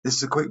This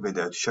is a quick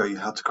video to show you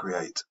how to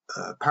create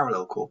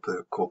parallel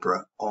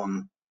corpora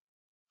on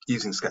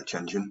using Sketch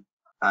Engine,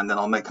 and then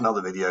I'll make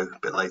another video a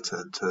bit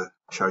later to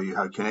show you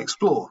how you can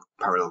explore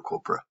parallel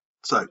corpora.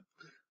 So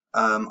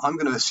I'm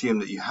going to assume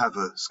that you have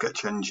a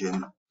Sketch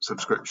Engine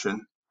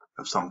subscription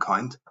of some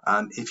kind,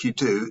 and if you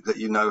do, that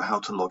you know how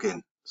to log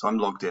in. So I'm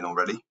logged in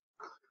already.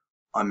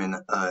 I'm in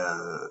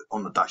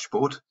on the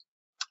dashboard.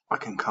 I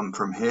can come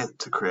from here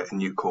to create a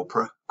new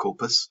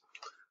corpus.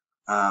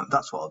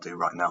 That's what I'll do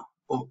right now.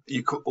 Or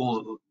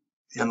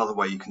another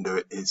way you can do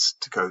it is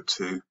to go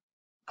to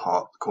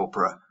Part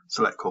Corpora,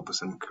 select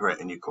Corpus, and create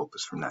a new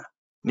corpus from there.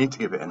 You need to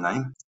give it a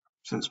name.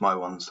 Since my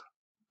one's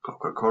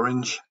Clockwork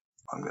Orange,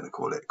 I'm going to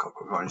call it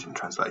Clockwork Orange in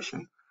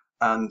translation.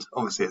 And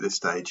obviously at this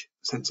stage,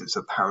 since it's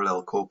a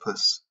parallel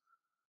corpus,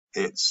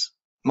 it's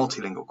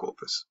multilingual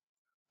corpus.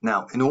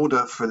 Now, in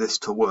order for this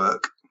to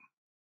work,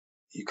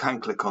 you can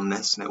click on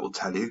this and it will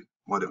tell you.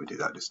 Why don't we do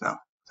that just now?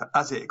 So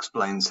as it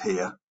explains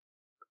here,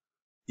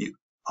 you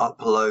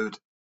upload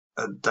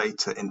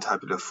data in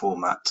tabular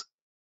format,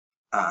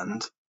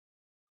 and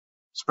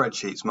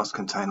spreadsheets must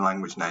contain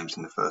language names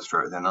in the first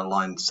row, then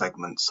align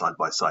segments side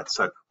by side.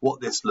 So what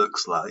this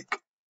looks like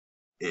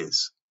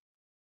is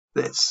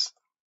this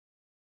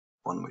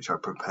one, which I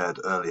prepared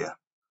earlier.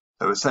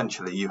 So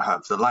essentially you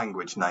have the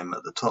language name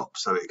at the top,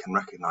 so it can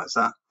recognize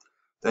that.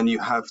 Then you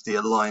have the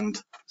aligned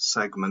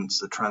segments,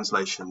 the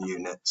translation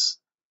units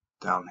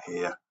down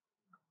here,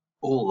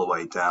 all the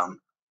way down,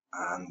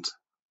 and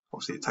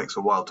obviously it takes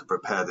a while to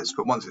prepare this,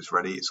 but once it's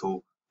ready,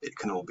 it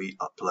can all be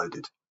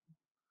uploaded.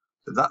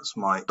 So that's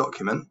my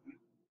document.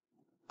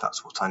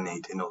 That's what I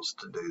need in order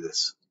to do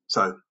this.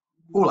 So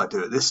all I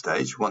do at this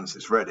stage, once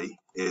it's ready,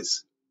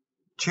 is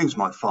choose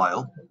my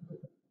file.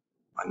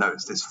 I know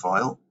it's this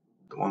file,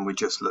 the one we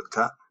just looked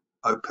at,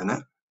 open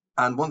it.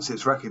 And once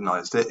it's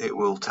recognized it, it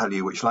will tell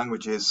you which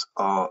languages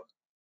are.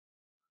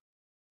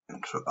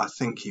 I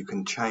think you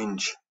can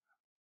change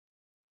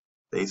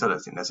these. I don't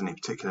think there's any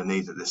particular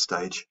need at this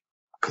stage,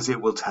 because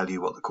it will tell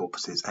you what the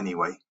corpus is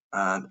anyway.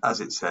 And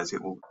as it says,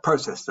 it will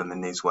process them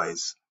in these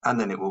ways, and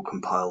then it will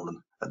compile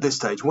them. At this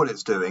stage, what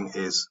it's doing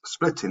is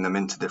splitting them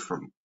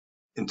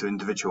into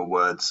individual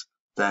words.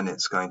 Then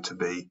it's going to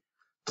be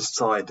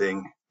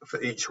deciding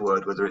for each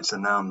word whether it's a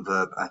noun,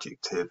 verb,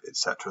 adjective,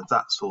 etc.,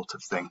 that sort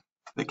of thing.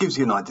 It gives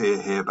you an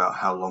idea here about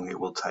how long it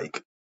will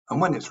take. And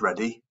when it's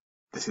ready,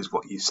 this is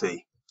what you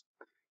see.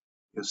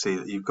 You'll see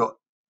that you've got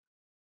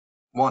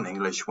one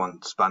English,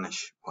 one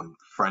Spanish, one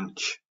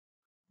French.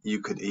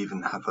 You could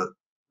even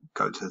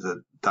go to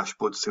the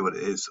dashboard to see what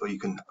it is, or you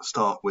can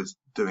start with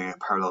doing a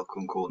parallel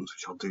concordance,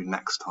 which I'll do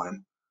next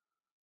time.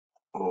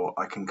 Or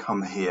I can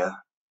come here,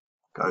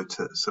 go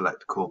to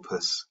select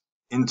corpus,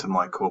 into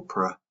my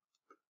corpora,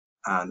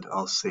 and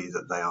I'll see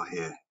that they are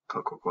here.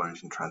 Clockwork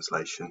Orange in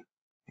translation,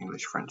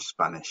 English, French,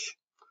 Spanish.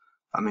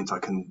 That means I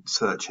can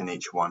search in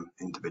each one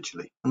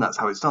individually. And that's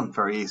how it's done,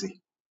 very easy.